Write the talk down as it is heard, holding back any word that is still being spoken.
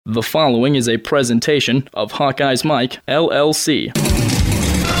The following is a presentation of Hawkeyes Mike, LLC.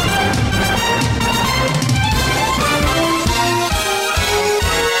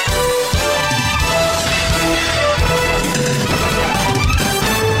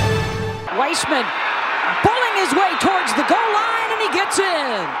 Weissman pulling his way towards the goal line, and he gets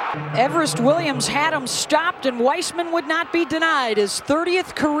in. Everest Williams had him stopped, and Weissman would not be denied his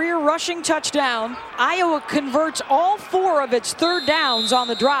 30th career rushing touchdown. Iowa converts all 4 of its third downs on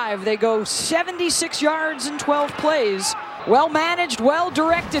the drive. They go 76 yards in 12 plays. Well managed, well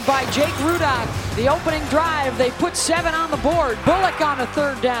directed by Jake Rudock. The opening drive, they put 7 on the board. Bullock on a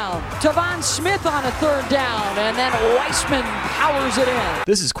third down. Tavon Smith on a third down. And then Weissman powers it in.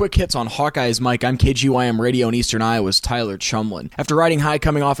 This is Quick Hits on Hawkeyes Mike. I'm KGYM Radio in Eastern Iowa's Tyler Chumlin. After riding high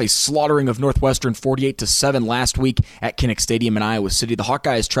coming off a slaughtering of Northwestern 48-7 last week at Kinnick Stadium in Iowa City, the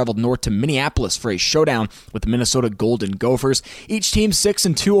Hawkeyes traveled north to Minneapolis for a showdown with the Minnesota Golden Gophers. Each team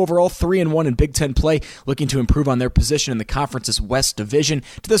 6-2 overall, 3-1 in Big Ten play, looking to improve on their position in the conference's West Division.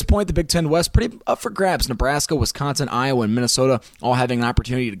 To this point, the Big Ten West pretty up for grabs. Nebraska, Wisconsin, Iowa, and Minnesota all having an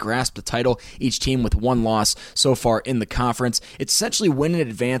opportunity to grasp the title, each team with 1 loss so far in the conference. It's essentially win in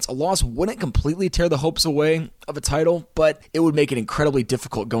advance. A loss wouldn't completely tear the hopes away of a title, but it would make it incredibly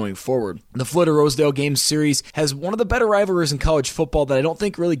difficult going forward. The Florida-Rosedale game series has one of the better rivalries in college football that I don't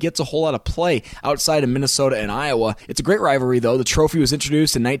think really gets a whole lot of play outside of Minnesota and Iowa. It's a great rivalry, though. The trophy was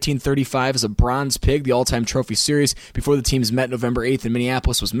introduced in 1935 as a bronze pig. The all-time trophy series before the teams met November 8th in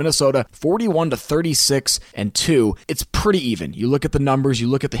Minneapolis was Minnesota 41-36-2. It's pretty even. You look at the numbers, you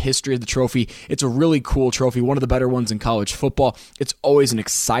look at the history of the trophy. It's a really cool trophy, one of the better ones in college football. It's always an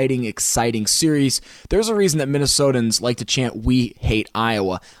exciting series. There's a reason that Minnesotans like to chant, "We hate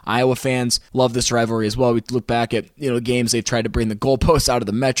Iowa." Iowa fans love this rivalry as well. We look back at games they've tried to bring the goalposts out of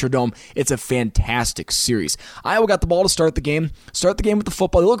the Metrodome. It's a fantastic series. Iowa got the ball to start the game with the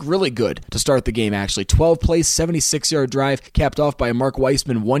football. They look really good to start the game, actually. 12 plays, 76-yard drive, capped off by a Mark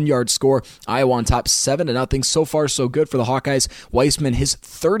Weissman 1-yard score. Iowa on top 7-0. So far, so good for the Hawkeyes. Weissman, his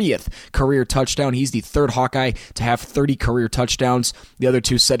 30th career touchdown. He's the third Hawkeye to have 30 career touchdowns. The other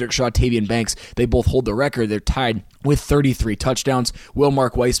two, Cedric Shaw, Tavian Banks, they both hold the record. They're tied with 33 touchdowns. Will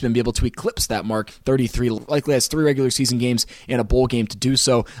Mark Weissman be able to eclipse that mark? 33, likely has 3 regular season games and a bowl game to do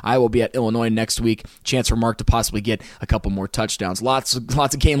so. Iowa will be at Illinois next week. Chance for Mark to possibly get a couple more touchdowns. Lots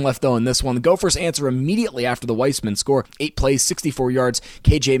of game left, though, in this one. The Gophers answer immediately after the Weissman score. 8 plays, 64 yards.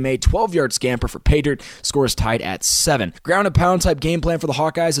 KJ May, 12-yard scamper for Paydirt. Scores tied at 7. Ground and pound type game plan for the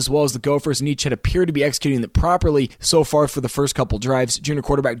Hawkeyes as well as the Gophers, and each had appeared to be executing it properly so far for the first couple drives. Junior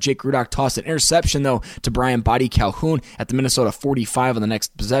quarterback Jake Rudock tossed an interception, though, to Brian Body Calhoun at the Minnesota 45 on the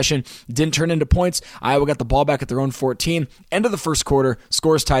next possession. Didn't turn into points. Iowa got the ball back at their own 14. End of the first quarter,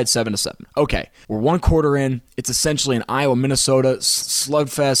 scores tied 7-7. Okay, we're 1 quarter in. It's essentially an Iowa-Minnesota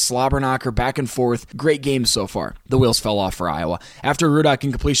slugfest, slobber knocker, back and forth. Great game so far. The wheels fell off for Iowa. After Rudock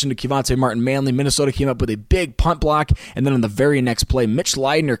incompletion to Kevontae Martin-Manley, Minnesota came up with a big punt block, and then on the very next play, Mitch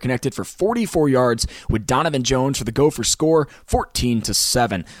Leidner connected for 44 yards with Donovan Jones for the Gophers score,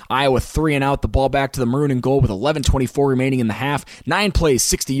 14-7. Iowa 3 and out, the ball back to the maroon and gold with 11:24 remaining in the half. 9 plays,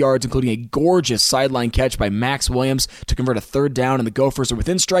 60 yards, including a gorgeous sideline catch by Max Williams to convert a third down, and the Gophers are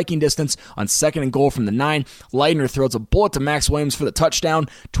within striking distance on 2nd and goal from the 9. Leidner throws a bullet to Max Williams for the touchdown,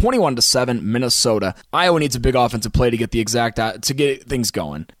 21-7 Minnesota. Iowa needs a big offensive play to get to get things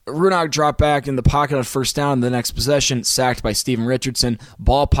going. Rudock dropped back in the pocket on first down. The next possession, sacked by Steven Richardson.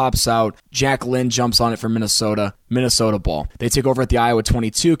 Ball pops out. Jack Lynn jumps on it for Minnesota. Minnesota ball. They take over at the Iowa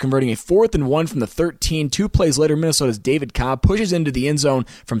 22, converting a 4th and 1 from the 13. 2 plays later, Minnesota's David Cobb pushes into the end zone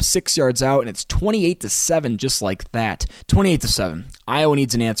from 6 yards out, and it's 28-7 just like that. 28-7. Iowa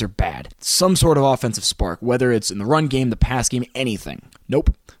needs an answer bad. Some sort of offensive spark, whether it's in the run game, the pass game, anything.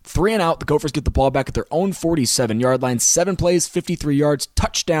 Nope. 3 and out, the Gophers get the ball back at their own 47-yard line. 7 plays, 53 yards,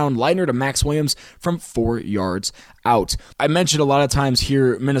 touchdown, Leidner to Max Williams from 4 yards out. I mentioned a lot of times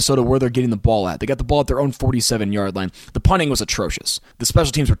here, Minnesota, where they're getting the ball at. They got the ball at their own 47-yard line. The punting was atrocious. The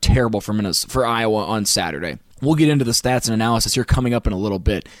special teams were terrible for Iowa on Saturday. We'll get into the stats and analysis here coming up in a little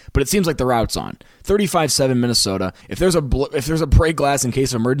bit, but it seems like the route's on. 35-7 Minnesota. If there's a break glass in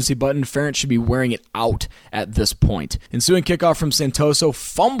case of emergency button, Ferentz should be wearing it out at this point. Ensuing kickoff from Santoso,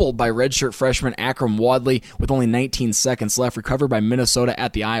 fumbled by redshirt freshman Akram Wadley with only 19 seconds left. Recovered by Minnesota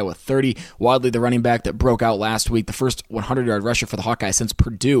at the Iowa 30. Wadley, the running back that broke out last week, the first 100-yard rusher for the Hawkeyes since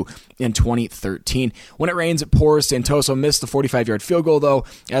Purdue in 2013. When it rains, it pours. Santoso missed the 45-yard field goal, though,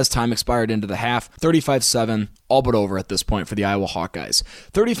 as time expired into the half. 35-7. all but over at this point for the Iowa Hawkeyes.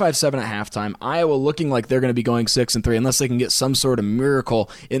 35-7 at halftime. Iowa looking like they're going to be going 6-3 unless they can get some sort of miracle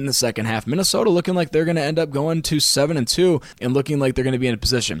in the second half. Minnesota looking like they're going to end up going to 7-2 and looking like they're going to be in a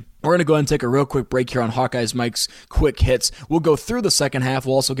position. We're going to go ahead and take a real quick break here on Hawkeyes Mike's Quick Hits. We'll go through the second half.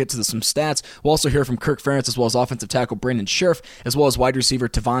 We'll also get to some stats. We'll also hear from Kirk Ferentz as well as offensive tackle Brandon Scherff as well as wide receiver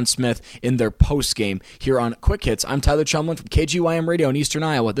Tavon Smith in their post game here on Quick Hits. I'm Tyler Chumlin from KGYM Radio in Eastern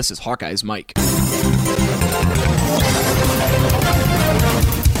Iowa. This is Hawkeyes Mike.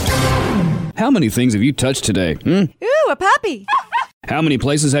 How many things have you touched today? Ooh, a puppy. How many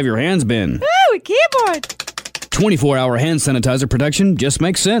places have your hands been? Ooh, a keyboard. 24-hour hand sanitizer protection just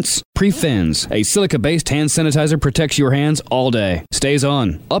makes sense. Prefins, a silica-based hand sanitizer, protects your hands all day. Stays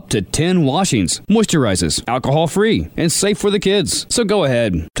on up to 10 washings. Moisturizes, alcohol-free, and safe for the kids. So go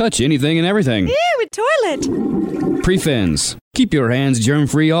ahead, touch anything and everything. Ew, a toilet. Prefins, keep your hands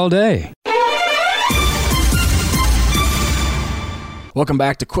germ-free all day. Welcome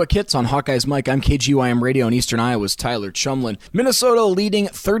back to Quick Hits on Hawkeyes Mike. I'm KGYM Radio in Eastern Iowa's Tyler Chumlin. Minnesota leading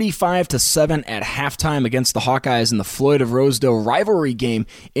 35-7 at halftime against the Hawkeyes in the Floyd of Rosedale rivalry game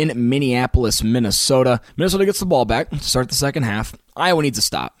in Minneapolis, Minnesota. Minnesota gets the ball back to start the second half. Iowa needs a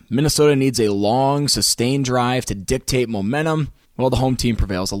stop. Minnesota needs a long, sustained drive to dictate momentum. Well, the home team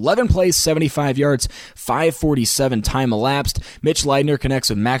prevails. 11 plays, 75 yards, 5:47 time elapsed. Mitch Leidner connects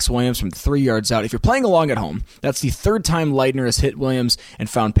with Max Williams from 3 yards out. If you're playing along at home, that's the third time Leidner has hit Williams and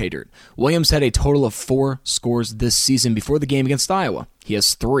found pay dirt. Williams had a total of 4 scores this season before the game against Iowa. He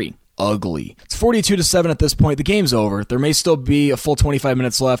has 3. Ugly. It's 42-7 at this point. The game's over. There may still be a full 25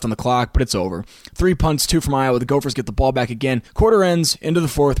 minutes left on the clock, but it's over. 3 punts, 2 from Iowa. The Gophers get the ball back again. Quarter ends, into the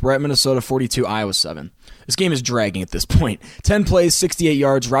fourth. We're at Minnesota 42, Iowa 7. This game is dragging at this point. 10 plays, 68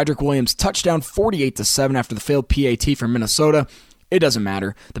 yards. Roderick Williams touchdown 48-7 after the failed PAT from Minnesota. It doesn't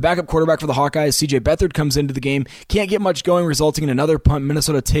matter. The backup quarterback for the Hawkeyes, C.J. Beathard, comes into the game. Can't get much going, resulting in another punt.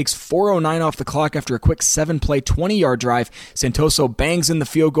 Minnesota takes 4:09 off the clock after a quick 7-play, 20-yard drive. Santoso bangs in the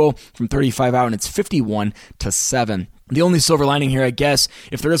field goal from 35 out, and it's 51-7. The only silver lining here, I guess,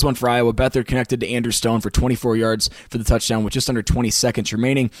 if there is one for Iowa, Beathard connected to Andrew Stone for 24 yards for the touchdown with just under 20 seconds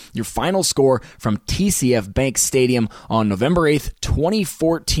remaining. Your final score from TCF Bank Stadium on November 8th,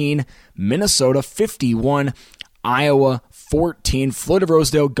 2014, Minnesota 51, Iowa 14. Floyd of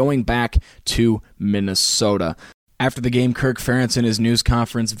Rosedale going back to Minnesota. After the game, Kirk Ferentz in his news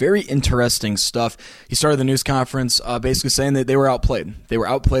conference, very interesting stuff. He started the news conference basically saying that they were outplayed. They were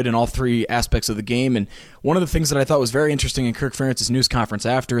outplayed in all 3 aspects of the game, and one of the things that I thought was very interesting in Kirk Ferentz's news conference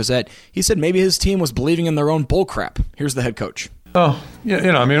after is that he said maybe his team was believing in their own bullcrap. Here's the head coach. Oh, yeah,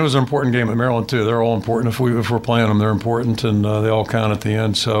 it was an important game at Maryland, too. They're all important. If we're playing them, they're important, and they all count at the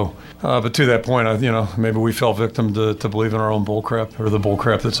end. So, but to that point, maybe we fell victim to believe in our own bullcrap, or the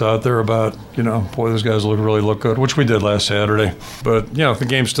bullcrap that's out there about, boy, those guys really look good, which we did last Saturday. But, the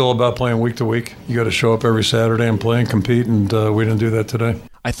game's still about playing week to week. You got to show up every Saturday and play and compete, and we didn't do that today.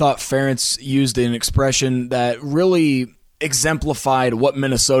 I thought Ferentz used an expression that really exemplified what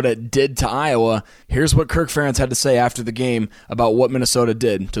Minnesota did to Iowa. Here's what Kirk Ferentz had to say after the game about what Minnesota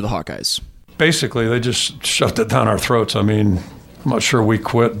did to the Hawkeyes. Basically, they just shoved it down our throats. I mean, I'm not sure we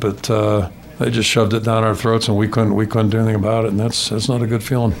quit, but they just shoved it down our throats, and we couldn't do anything about it, and that's not a good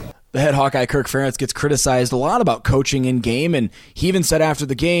feeling. The head Hawkeye, Kirk Ferentz, gets criticized a lot about coaching in game, and he even said after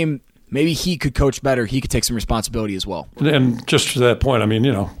the game, maybe he could coach better. He could take some responsibility as well. And just to that point,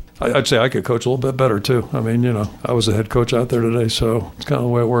 I'd say I could coach a little bit better, too. I was the head coach out there today, so it's kind of the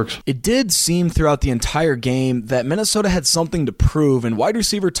way it works. It did seem throughout the entire game that Minnesota had something to prove, and wide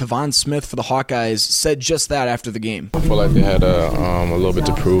receiver Tavon Smith for the Hawkeyes said just that after the game. I feel like they had a little bit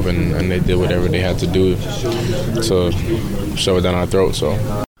to prove, and they did whatever they had to do to shove it down our throat.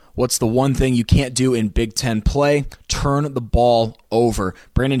 So, what's the one thing you can't do in Big Ten play? Turn the ball over.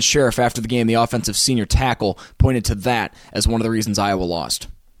 Brandon Scherff, after the game, the offensive senior tackle, pointed to that as one of the reasons Iowa lost.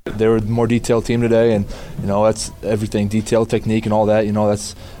 They were a more detailed team today, and that's everything, detailed technique and all that.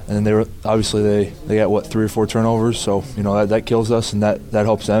 And they were obviously they got 3 or 4 turnovers, so that kills us, and that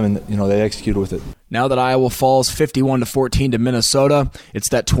helps them, and they executed with it. Now that Iowa falls 51-14 to Minnesota, it's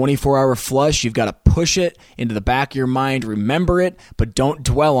that 24-hour flush. You've got to push it into the back of your mind, remember it, but don't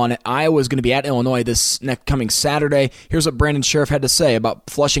dwell on it. Iowa is going to be at Illinois this next coming Saturday. Here's what Brandon Scherff had to say about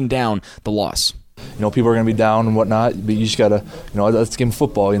flushing down the loss. People are going to be down and whatnot, but you just got to, that's game of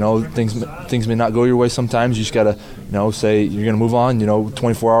football. Things may not go your way sometimes. You just got to, say you're going to move on.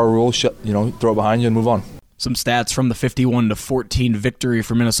 24-hour rule, throw it behind you and move on. Some stats from the 51-14 victory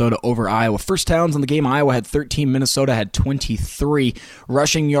for Minnesota over Iowa. First downs on the game, Iowa had 13, Minnesota had 23.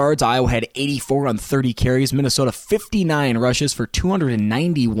 Rushing yards, Iowa had 84 on 30 carries. Minnesota 59 rushes for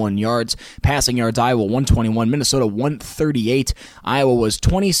 291 yards. Passing yards, Iowa 121, Minnesota 138. Iowa was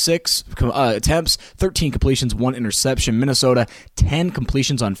 26 attempts, 13 completions, 1 interception. Minnesota 10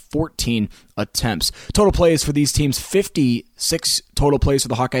 completions on 14 attempts. Total plays for these teams, 56 total plays for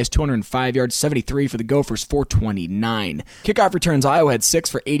the Hawkeyes, 205 yards, 73 for the Gophers, 429. Kickoff returns, Iowa had 6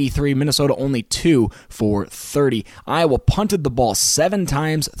 for 83, Minnesota only 2 for 30. Iowa punted the ball 7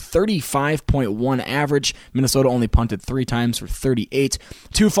 times, 35.1 average. Minnesota only punted 3 times for 38.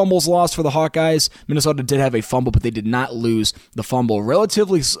 2 fumbles lost for the Hawkeyes. Minnesota did have a fumble, but they did not lose the fumble.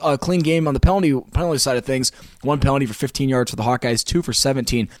 Relatively clean game on the penalty side of things. 1 penalty for 15 yards for the Hawkeyes, 2 for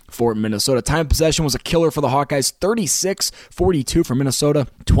 17 for Minnesota. Time of possession was a killer for the Hawkeyes, 36-42 for Minnesota,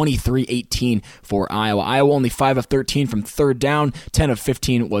 23-18 for Iowa. Iowa only 5 of 13 from third down, 10 of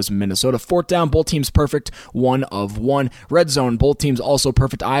 15 was Minnesota. Fourth down, both teams perfect, 1 of 1. Red zone, both teams also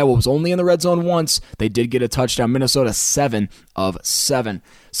perfect. Iowa was only in the red zone once. They did get a touchdown. Minnesota 7 of 7.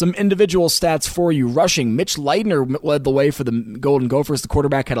 Some individual stats for you. Rushing, Mitch Leidner led the way for the Golden Gophers. The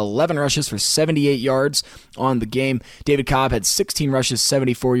quarterback had 11 rushes for 78 yards on the game. David Cobb had 16 rushes,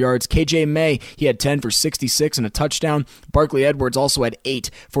 74 yards. KJ May, he had 10 for 66 and a touchdown. Barkley Edwards also had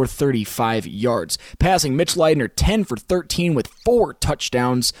 8 for 35 yards. Passing, Mitch Leidner 10 for 13 with 4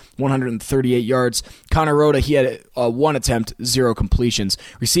 touchdowns, 138 yards. Connor Rhoda, he had 1 attempt, 0 completions.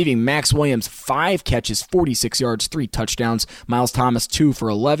 Receiving, Max Williams 5 catches, 46 yards, 3 touchdowns. Miles Thomas 2 for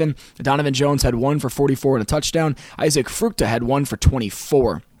 11. Donovan Jones had 1 for 44 and a touchdown. Isaac Fructa had 1 for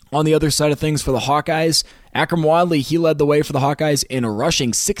 24. On the other side of things for the Hawkeyes, Akram Wadley, he led the way for the Hawkeyes in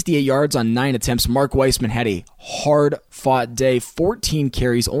rushing, 68 yards on 9 attempts. Mark Weissman had a hard-fought day, 14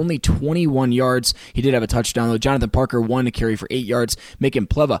 carries, only 21 yards. He did have a touchdown, though. Jonathan Parker, 1 carry for 8 yards. Macon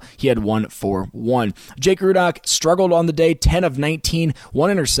Pleva, he had 1 for 1. Jake Rudock struggled on the day, 10 of 19,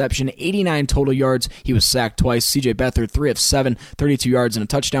 1 interception, 89 total yards. He was sacked twice. CJ Beathard, 3 of 7, 32 yards and a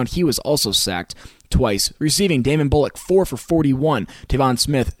touchdown. He was also sacked twice. Receiving, Damon Bullock, 4 for 41. Tavon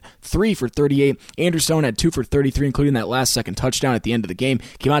Smith, 3 for 38. Andrew Stone had 2 for 33, including that last second touchdown at the end of the game.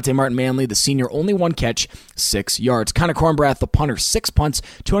 Kemontae Martin-Manley, the senior, only 1 catch, 6 yards. Connor Kornbrath, the punter, 6 punts,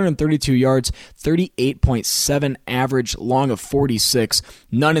 232 yards, 38.7 average, long of 46.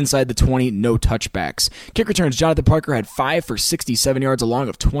 None inside the 20, no touchbacks. Kick returns, Jonathan Parker had 5 for 67 yards, a long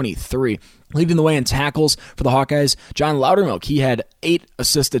of 23. Leading the way in tackles for the Hawkeyes, John Loudermilk, he had 8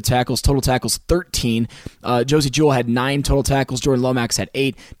 assisted tackles, total tackles 13. Josie Jewell had 9 total tackles. Jordan Lomax had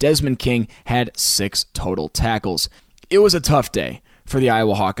 8. Desmond King had 6 total tackles. It was a tough day for the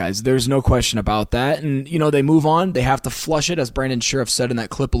Iowa Hawkeyes. There's no question about that. And, they move on. They have to flush it, as Brandon Sheriff said in that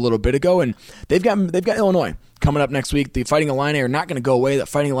clip a little bit ago. And they've got Illinois coming up next week. The Fighting Illini are not going to go away. The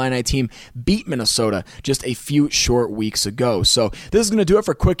Fighting Illini team beat Minnesota just a few short weeks ago. So this is going to do it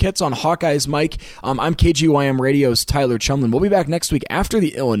for Quick Hits on Hawkeyes Mike. I'm KGYM Radio's Tyler Chumlin. We'll be back next week after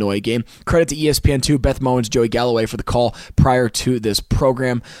the Illinois game. Credit to ESPN2, Beth Mowins, Joey Galloway for the call prior to this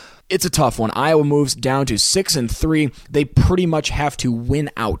program. It's a tough one. Iowa moves down to 6-3. They pretty much have to win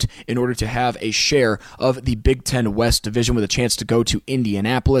out in order to have a share of the Big Ten West Division with a chance to go to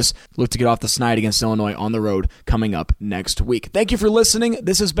Indianapolis. Look to get off the snide against Illinois on the road coming up next week. Thank you for listening.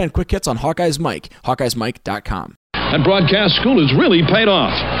 This has been Quick Hits on Hawkeyes Mike, HawkeyesMike.com. That broadcast school has really paid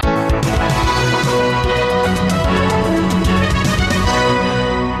off.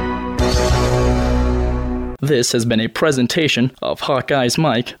 This has been a presentation of Hawkeyes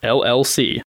Mike, LLC.